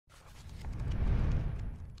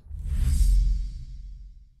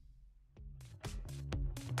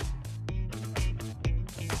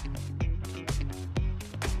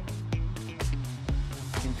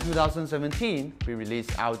2017, we released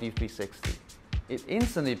RD360. It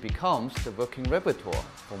instantly becomes the working repertoire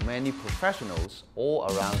for many professionals all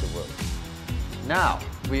around the world. Now,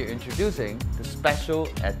 we are introducing the special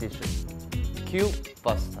edition, Cube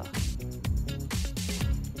Buster.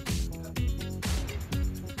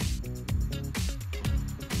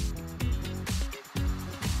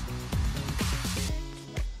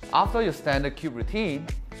 After your standard cube routine,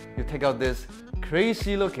 you take out this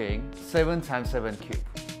crazy looking 7x7 cube.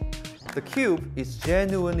 The cube is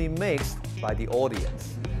genuinely mixed by the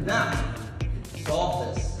audience. Now,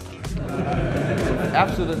 solve this. With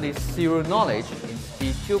absolutely zero knowledge in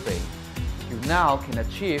speed cubing, you now can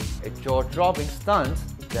achieve a jaw-dropping stunt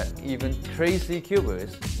that even crazy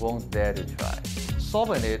cubers won't dare to try.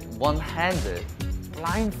 Solving it one-handed,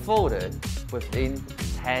 blindfolded, within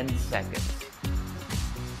 10 seconds.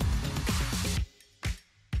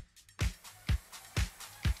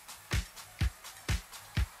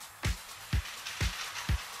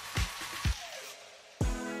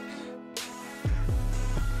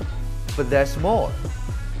 But there's more.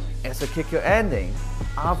 As a kick your ending,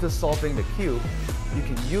 after solving the cube, you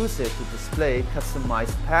can use it to display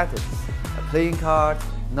customized patterns, a playing card,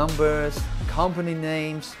 numbers, company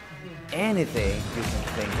names, anything you can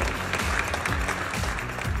think of.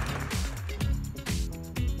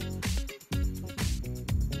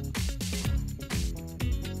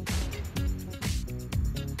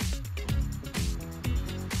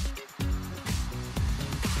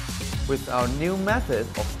 With our new method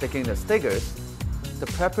of sticking the stickers, the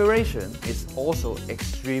preparation is also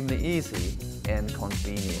extremely easy and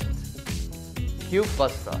convenient. Cube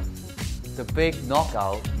Buster, the big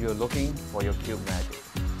knockout you're looking for your cube magic.